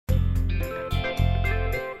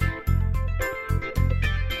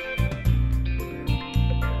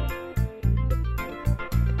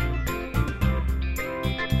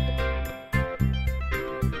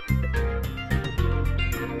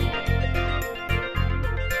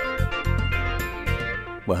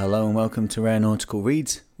Well, hello and welcome to Rare Nautical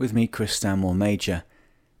Reads with me, Chris Stanmore Major.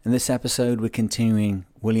 In this episode, we're continuing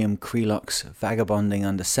William Crealock's Vagabonding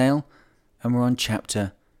Under Sail, and we're on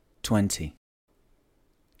Chapter 20.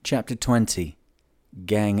 Chapter 20,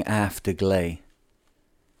 Gang After Gley.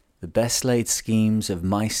 The best laid schemes of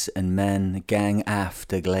mice and men gang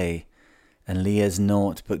after gley, and Leah's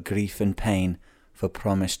naught but grief and pain for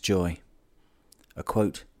promised joy. A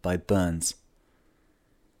quote by Burns.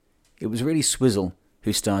 It was really Swizzle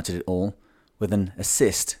who started it all, with an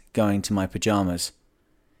assist going to my pyjamas.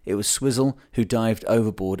 It was Swizzle who dived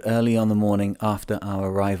overboard early on the morning after our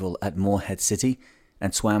arrival at Moorhead City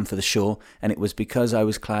and swam for the shore, and it was because I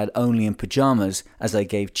was clad only in pyjamas as I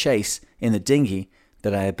gave chase in the dinghy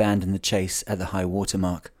that I abandoned the chase at the high water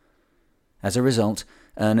mark. As a result,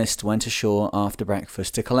 Ernest went ashore after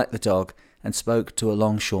breakfast to collect the dog and spoke to a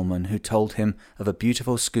longshoreman who told him of a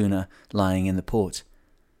beautiful schooner lying in the port.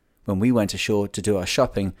 When we went ashore to do our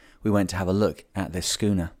shopping, we went to have a look at this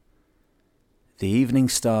schooner. The Evening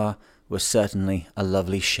Star was certainly a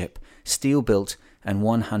lovely ship, steel-built and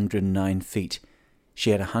 109 feet.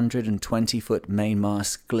 She had a 120-foot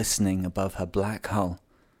mainmast glistening above her black hull.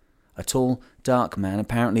 A tall, dark man,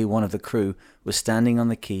 apparently one of the crew, was standing on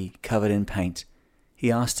the quay, covered in paint.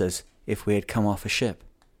 He asked us if we had come off a ship.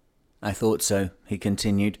 "I thought so," he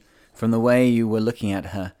continued, "from the way you were looking at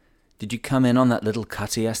her. Did you come in on that little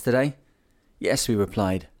cutter yesterday?" "Yes," we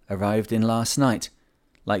replied. "Arrived in last night.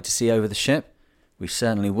 Like to see over the ship?" "We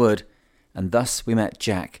certainly would." And thus we met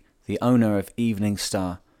Jack, the owner of Evening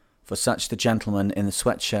Star, for such the gentleman in the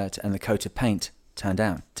sweatshirt and the coat of paint turned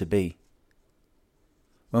out to be.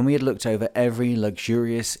 When we had looked over every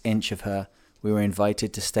luxurious inch of her, we were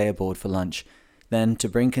invited to stay aboard for lunch, then to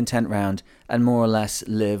bring Content round and more or less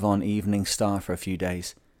live on Evening Star for a few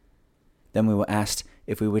days. Then we were asked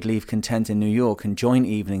if we would leave Content in New York and join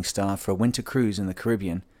Evening Star for a winter cruise in the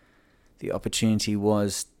Caribbean. The opportunity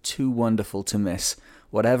was too wonderful to miss.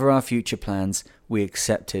 Whatever our future plans, we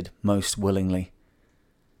accepted most willingly.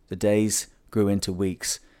 The days grew into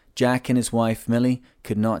weeks. Jack and his wife, Millie,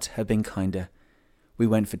 could not have been kinder. We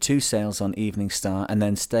went for 2 sails on Evening Star and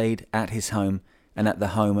then stayed at his home and at the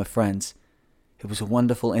home of friends. It was a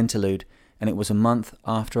wonderful interlude, and it was a month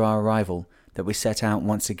after our arrival that we set out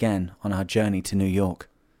once again on our journey to New York.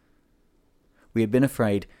 We had been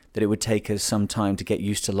afraid that it would take us some time to get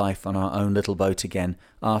used to life on our own little boat again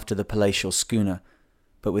after the palatial schooner,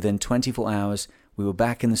 but within 24 hours we were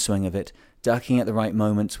back in the swing of it, ducking at the right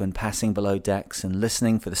moments when passing below decks and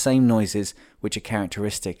listening for the same noises which are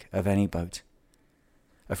characteristic of any boat.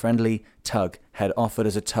 A friendly tug had offered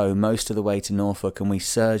us a tow most of the way to Norfolk, and we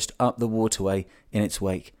surged up the waterway in its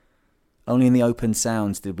wake. Only in the open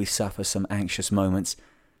sounds did we suffer some anxious moments,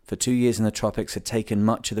 for 2 years in the tropics had taken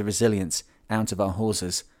much of the resilience out of our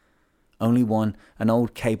hawsers. Only one, an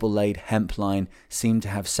old cable-laid hemp line, seemed to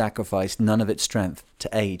have sacrificed none of its strength to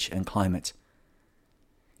age and climate.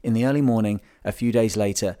 In the early morning, a few days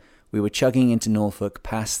later, we were chugging into Norfolk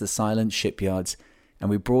past the silent shipyards,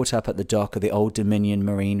 and we brought up at the dock of the Old Dominion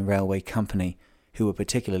Marine Railway Company, who were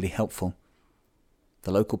particularly helpful.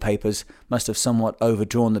 The local papers must have somewhat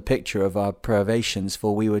overdrawn the picture of our privations,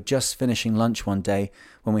 for we were just finishing lunch one day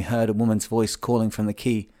when we heard a woman's voice calling from the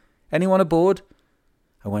quay, "Anyone aboard?"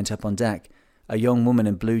 I went up on deck. A young woman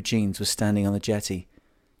in blue jeans was standing on the jetty.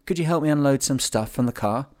 "Could you help me unload some stuff from the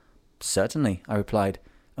car?" "Certainly," I replied,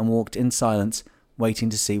 and walked in silence, waiting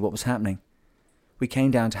to see what was happening. "We came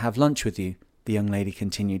down to have lunch with you," the young lady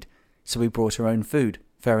continued, "so we brought our own food.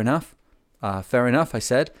 Fair enough?" Fair enough," I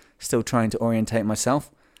said, still trying to orientate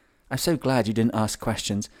myself. "I'm so glad you didn't ask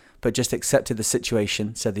questions, but just accepted the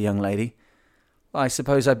situation," said the young lady. "I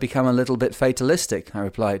suppose I've become a little bit fatalistic," I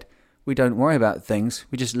replied. "We don't worry about things,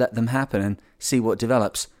 we just let them happen and see what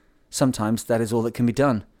develops. Sometimes that is all that can be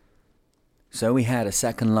done." So we had a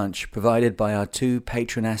second lunch, provided by our 2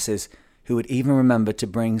 patronesses, who had even remembered to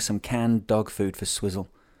bring some canned dog food for Swizzle.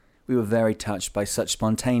 We were very touched by such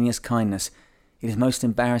spontaneous kindness. It is most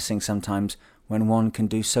embarrassing sometimes when one can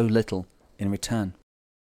do so little in return.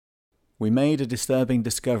 We made a disturbing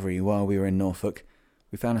discovery while we were in Norfolk.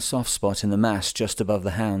 We found a soft spot in the mast just above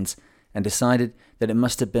the hounds, and decided that it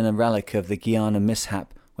must have been a relic of the Guiana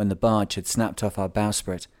mishap when the barge had snapped off our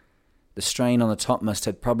bowsprit. The strain on the topmast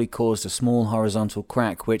had probably caused a small horizontal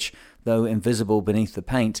crack which, though invisible beneath the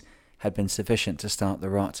paint, had been sufficient to start the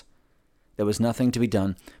rot. There was nothing to be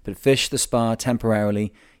done but fish the spar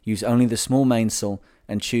temporarily, use only the small mainsail,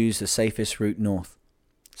 and choose the safest route north.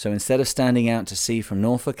 So instead of standing out to sea from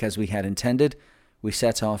Norfolk as we had intended, we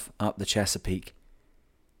set off up the Chesapeake.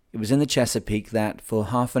 It was in the Chesapeake that, for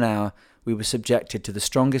half an hour, we were subjected to the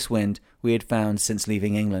strongest wind we had found since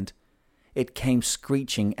leaving England. It came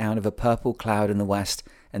screeching out of a purple cloud in the west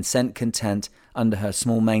and sent Content under her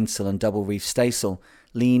small mainsail and double reef staysail,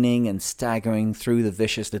 leaning and staggering through the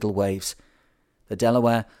vicious little waves. The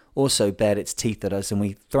Delaware also bared its teeth at us, and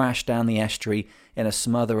we thrashed down the estuary in a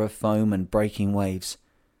smother of foam and breaking waves.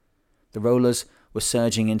 The rollers were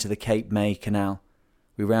surging into the Cape May Canal.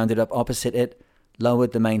 We rounded up opposite it,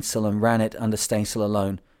 lowered the mainsail and ran it under staysail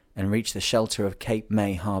alone, and reached the shelter of Cape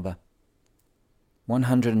May Harbour.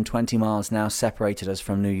 120 miles now separated us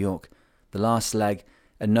from New York, the last leg,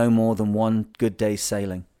 and no more than one good day's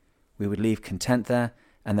sailing. We would leave Content there,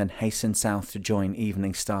 and then hasten south to join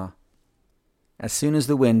Evening Star. As soon as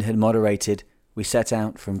the wind had moderated, we set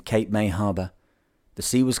out from Cape May Harbour. The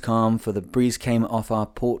sea was calm, for the breeze came off our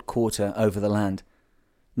port quarter over the land.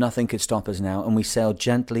 Nothing could stop us now, and we sailed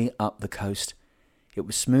gently up the coast. It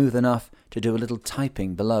was smooth enough to do a little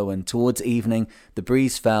typing below, and towards evening the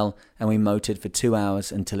breeze fell, and we motored for 2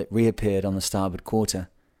 hours until it reappeared on the starboard quarter.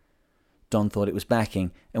 Don thought it was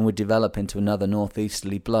backing and would develop into another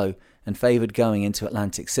northeasterly blow, and favoured going into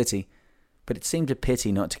Atlantic City, but it seemed a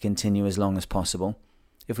pity not to continue as long as possible.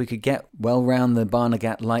 If we could get well round the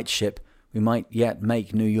Barnegat lightship, we might yet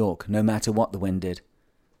make New York, no matter what the wind did.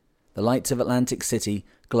 The lights of Atlantic City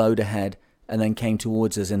glowed ahead, and then came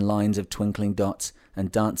towards us in lines of twinkling dots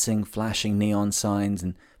and dancing, flashing neon signs,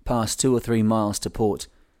 and passed 2 or 3 miles to port.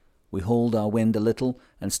 We hauled our wind a little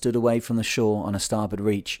and stood away from the shore on a starboard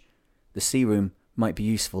reach. The sea room might be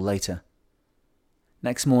useful later.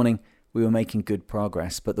 Next morning we were making good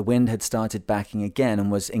progress, but the wind had started backing again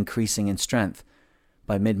and was increasing in strength.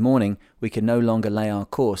 By mid-morning we could no longer lay our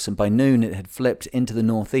course, and by noon it had flipped into the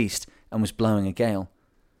northeast and was blowing a gale.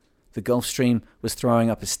 The Gulf Stream was throwing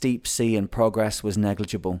up a steep sea, and progress was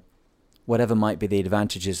negligible. Whatever might be the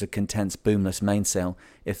advantages of Content's boomless mainsail,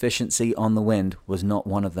 efficiency on the wind was not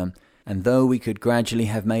one of them, and though we could gradually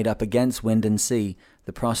have made up against wind and sea,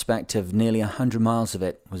 the prospect of nearly 100 miles of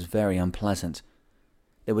it was very unpleasant.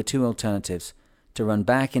 There were 2 alternatives: to run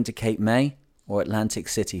back into Cape May or Atlantic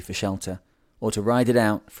City for shelter, or to ride it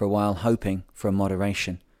out for a while hoping for a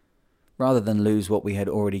moderation. Rather than lose what we had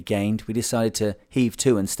already gained, we decided to heave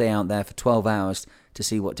to and stay out there for 12 hours to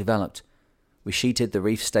see what developed. We sheeted the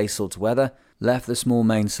reef staysail to weather, left the small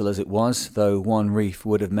mainsail as it was, though one reef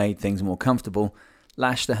would have made things more comfortable,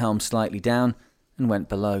 lashed the helm slightly down, and went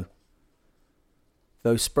below.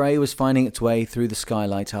 Though spray was finding its way through the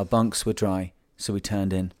skylight, our bunks were dry, so we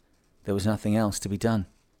turned in. There was nothing else to be done.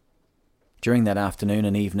 During that afternoon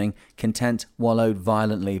and evening, Content wallowed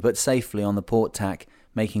violently but safely on the port tack,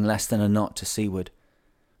 making less than a knot to seaward.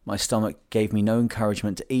 My stomach gave me no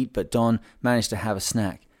encouragement to eat, but Don managed to have a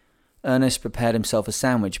snack. Ernest prepared himself a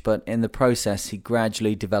sandwich, but in the process he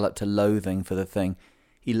gradually developed a loathing for the thing.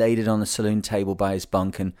 He laid it on the saloon table by his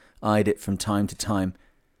bunk and eyed it from time to time.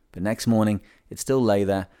 But next morning it still lay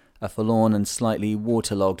there, a forlorn and slightly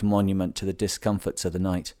waterlogged monument to the discomforts of the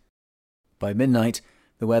night. By midnight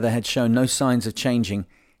the weather had shown no signs of changing,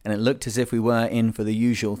 and it looked as if we were in for the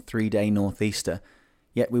usual 3-day northeaster.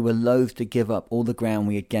 Yet we were loath to give up all the ground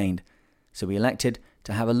we had gained, so we elected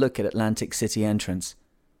to have a look at Atlantic City entrance.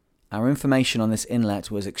 Our information on this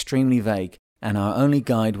inlet was extremely vague, and our only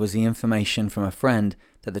guide was the information from a friend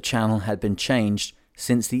that the channel had been changed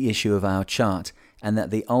since the issue of our chart, and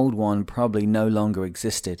that the old one probably no longer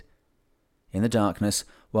existed. In the darkness,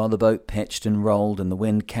 while the boat pitched and rolled and the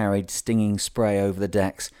wind carried stinging spray over the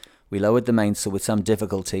decks, we lowered the mainsail with some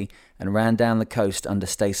difficulty and ran down the coast under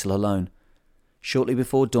staysail alone. Shortly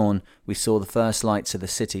before dawn we saw the first lights of the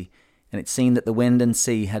city, and it seemed that the wind and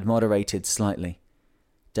sea had moderated slightly.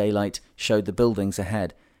 Daylight showed the buildings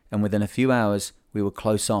ahead, and within a few hours we were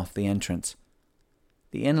close off the entrance.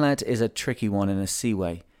 The inlet is a tricky one in a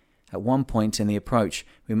seaway. At one point in the approach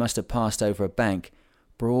we must have passed over a bank.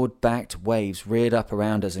 Broad-backed waves reared up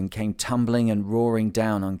around us and came tumbling and roaring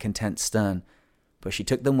down on Content's stern, but she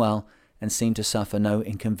took them well and seemed to suffer no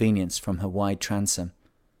inconvenience from her wide transom.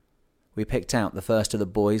 We picked out the first of the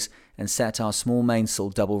buoys and set our small mainsail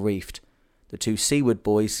double-reefed. The 2 seaward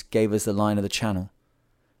buoys gave us the line of the channel.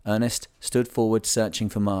 Ernest stood forward searching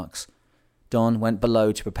for marks. Don went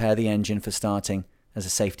below to prepare the engine for starting as a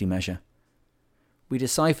safety measure. We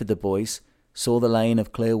deciphered the buoys, saw the lane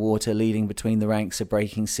of clear water leading between the ranks of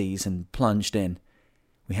breaking seas, and plunged in.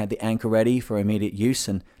 We had the anchor ready for immediate use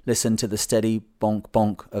and listened to the steady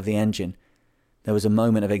bonk-bonk of the engine. There was a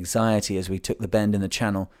moment of anxiety as we took the bend in the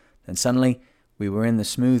channel. Then suddenly we were in the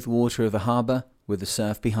smooth water of the harbour with the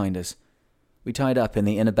surf behind us. We tied up in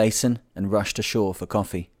the inner basin and rushed ashore for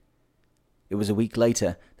coffee. It was a week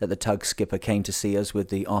later that the tug skipper came to see us with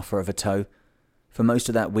the offer of a tow. For most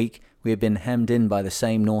of that week we had been hemmed in by the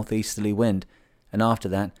same northeasterly wind, and after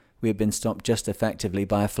that we had been stopped just effectively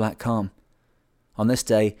by a flat calm. On this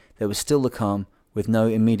day, there was still the calm, with no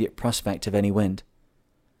immediate prospect of any wind.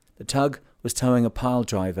 The tug was towing a pile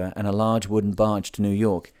driver and a large wooden barge to New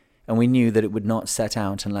York, and we knew that it would not set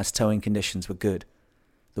out unless towing conditions were good.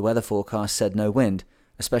 The weather forecast said no wind.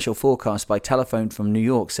 A special forecast by telephone from New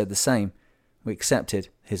York said the same. We accepted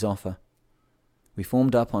his offer. We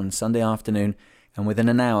formed up on Sunday afternoon, and within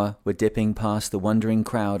an hour were dipping past the wondering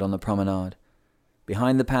crowd on the promenade.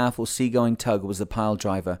 Behind the powerful seagoing tug was the pile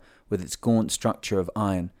driver with its gaunt structure of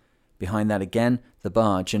iron. Behind that again, the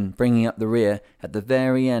barge, and bringing up the rear, at the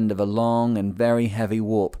very end of a long and very heavy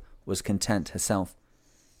warp, was Content herself.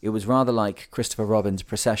 It was rather like Christopher Robin's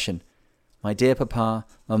procession. My dear papa,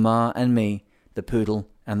 mamma, and me, the poodle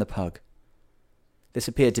and the pug. This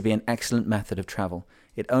appeared to be an excellent method of travel.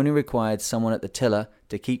 It only required someone at the tiller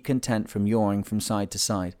to keep Content from yawing from side to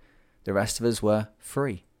side. The rest of us were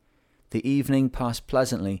free. The evening passed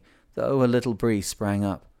pleasantly, though a little breeze sprang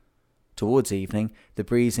up. Towards evening, the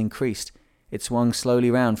breeze increased. It swung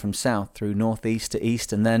slowly round from south through northeast to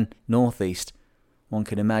east and then northeast. One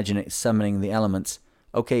could imagine it summoning the elements.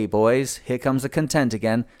 "Okay, boys, here comes the Content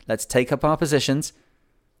again. Let's take up our positions."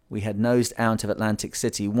 We had nosed out of Atlantic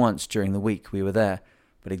City once during the week we were there,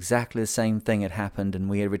 but exactly the same thing had happened, and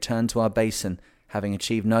we had returned to our basin, having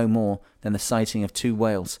achieved no more than the sighting of 2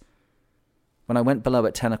 whales. When I went below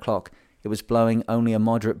at 10 o'clock, it was blowing only a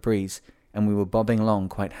moderate breeze, and we were bobbing along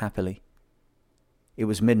quite happily. It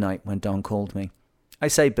was midnight when Don called me. "I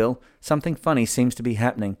say, Bill, something funny seems to be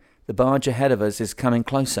happening. The barge ahead of us is coming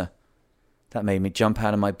closer." That made me jump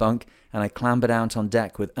out of my bunk, and I clambered out on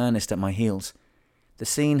deck with Ernest at my heels. The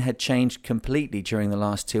scene had changed completely during the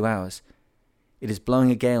last 2 hours. It is blowing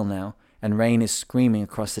a gale now, and rain is screaming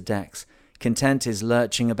across the decks. Content is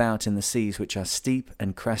lurching about in the seas, which are steep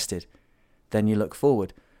and crested. Then you look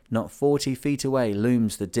forward. Not 40 feet away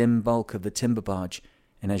looms the dim bulk of the timber barge,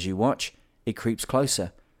 and as you watch, it creeps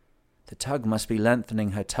closer. The tug must be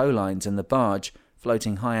lengthening her tow lines, and the barge,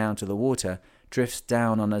 floating high out of the water, drifts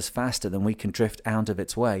down on us faster than we can drift out of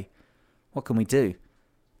its way. What can we do?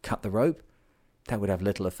 Cut the rope? That would have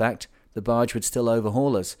little effect. The barge would still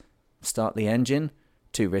overhaul us. Start the engine?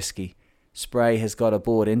 Too risky. Spray has got a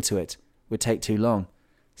board into it. Would take too long.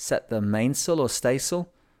 Set the mainsail or staysail?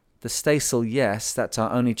 The staysail, yes, that's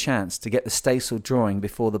our only chance, to get the staysail drawing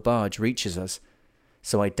before the barge reaches us.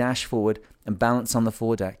 So I dash forward and balance on the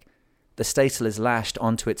foredeck. The staysail is lashed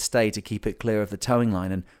onto its stay to keep it clear of the towing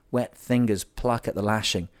line, and wet fingers pluck at the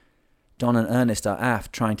lashing. Don and Ernest are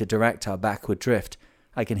aft, trying to direct our backward drift.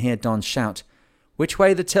 I can hear Don shout, "Which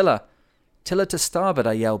way the tiller?" "Tiller to starboard,"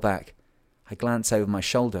 I yell back. I glance over my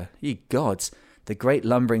shoulder. Ye gods, the great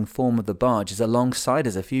lumbering form of the barge is alongside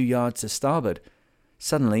us a few yards to starboard.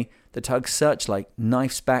 Suddenly, the tug's searchlight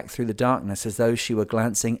knifes back through the darkness as though she were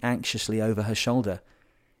glancing anxiously over her shoulder.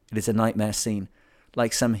 It is a nightmare scene.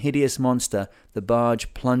 Like some hideous monster, the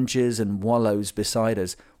barge plunges and wallows beside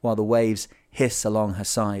us, while the waves hiss along her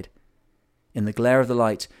side. In the glare of the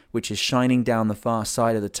light, which is shining down the far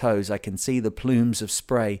side of the tows, I can see the plumes of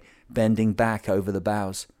spray bending back over the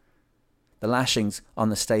bows. The lashings on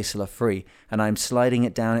the staysail are free, and I am sliding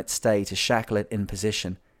it down its stay to shackle it in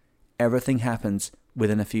position. Everything happens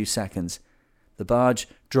within a few seconds. The barge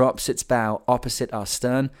drops its bow opposite our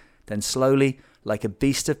stern, then slowly, like a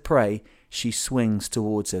beast of prey, she swings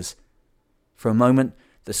towards us. For a moment,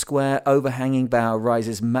 the square overhanging bow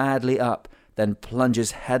rises madly up, then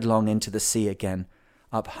plunges headlong into the sea again.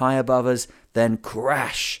 Up high above us, then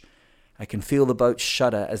crash! I can feel the boat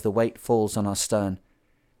shudder as the weight falls on our stern.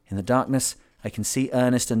 In the darkness, I can see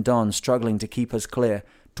Ernest and Don struggling to keep us clear,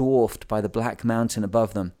 dwarfed by the black mountain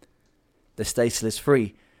above them. The staysail is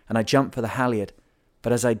free, and I jump for the halyard,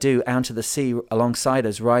 but as I do, out of the sea alongside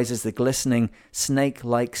us rises the glistening,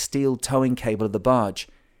 snake-like steel towing cable of the barge.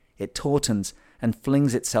 It tautens and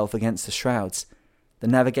flings itself against the shrouds. The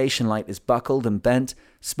navigation light is buckled and bent.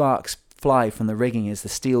 Sparks fly from the rigging as the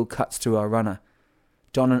steel cuts through our runner.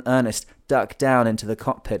 Don and Ernest duck down into the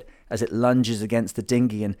cockpit as it lunges against the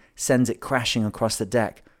dinghy and sends it crashing across the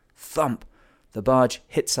deck. Thump! The barge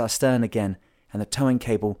hits our stern again, and the towing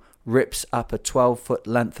cable rips up a 12-foot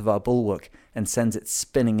length of our bulwark and sends it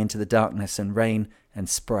spinning into the darkness and rain and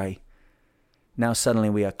spray. Now suddenly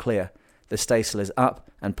we are clear. The staysail is up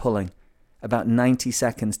and pulling, about 90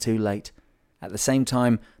 seconds too late. At the same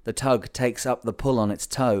time, the tug takes up the pull on its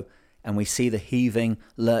tow, and we see the heaving,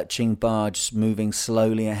 lurching barge moving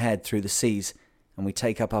slowly ahead through the seas, and we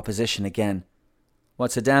take up our position again.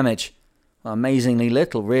 "What's the damage?" "Well, amazingly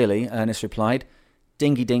little, really," Ernest replied.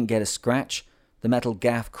 "Dinghy didn't get a scratch. The metal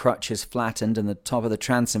gaff crutch is flattened and the top of the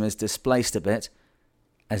transom is displaced a bit."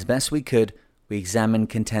 As best we could, We examined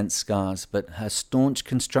Content's scars, but her staunch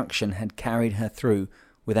construction had carried her through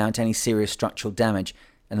without any serious structural damage,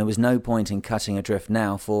 and there was no point in cutting adrift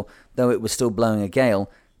now, for though it was still blowing a gale,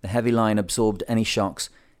 the heavy line absorbed any shocks,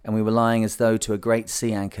 and we were lying as though to a great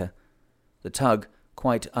sea anchor. The tug,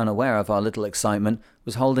 quite unaware of our little excitement,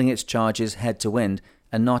 was holding its charges head to wind,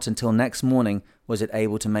 and not until next morning was it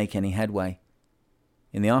able to make any headway.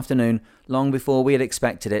 In the afternoon, long before we had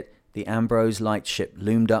expected it, the Ambrose lightship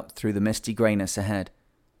loomed up through the misty greyness ahead.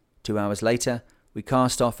 2 hours later, we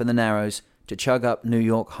cast off in the Narrows to chug up New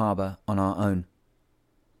York Harbour on our own.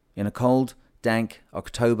 In a cold, dank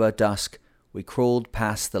October dusk, we crawled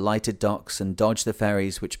past the lighted docks and dodged the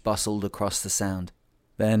ferries which bustled across the Sound.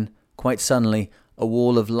 Then, quite suddenly, a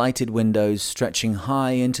wall of lighted windows stretching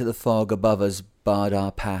high into the fog above us barred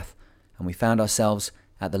our path, and we found ourselves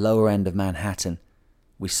at the lower end of Manhattan.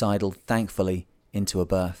 We sidled thankfully into a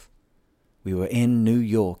berth. We were in New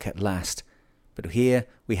York at last, but here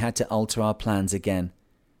we had to alter our plans again.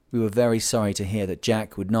 We were very sorry to hear that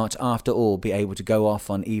Jack would not, after all, be able to go off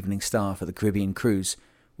on Evening Star for the Caribbean cruise,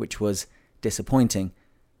 which was disappointing,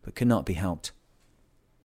 but could not be helped.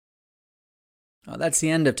 That's the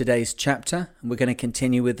end of today's chapter, and we're going to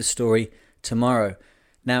continue with the story tomorrow.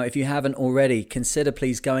 Now, if you haven't already, consider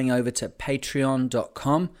please going over to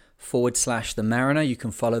patreon.com/The Mariner. You can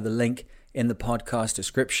follow the link in the podcast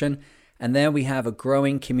description. And there we have a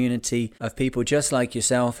growing community of people just like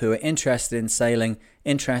yourself who are interested in sailing,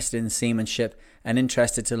 interested in seamanship, and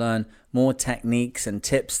interested to learn more techniques and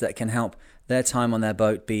tips that can help their time on their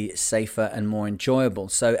boat be safer and more enjoyable.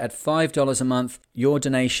 So at $5 a month, your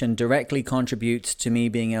donation directly contributes to me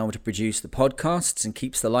being able to produce the podcasts and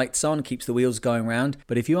keeps the lights on, keeps the wheels going round.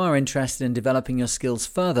 But if you are interested in developing your skills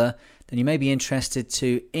further, then you may be interested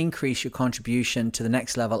to increase your contribution to the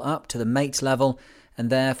next level up, to the mate level. And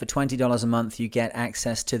there, for $20 a month, you get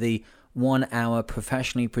access to the 1-hour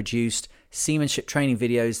professionally produced seamanship training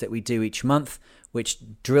videos that we do each month, which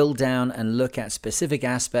drill down and look at specific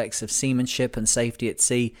aspects of seamanship and safety at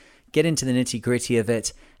sea, get into the nitty-gritty of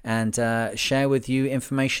it, and share with you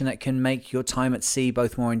information that can make your time at sea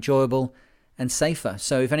both more enjoyable and safer.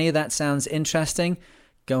 So if any of that sounds interesting,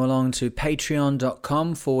 go along to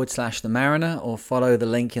patreon.com/The Mariner or follow the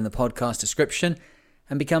link in the podcast description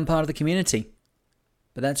and become part of the community.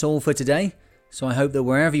 But that's all for today, so I hope that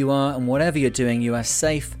wherever you are and whatever you're doing, you are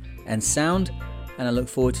safe and sound, and I look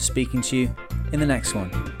forward to speaking to you in the next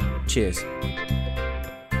one. Cheers.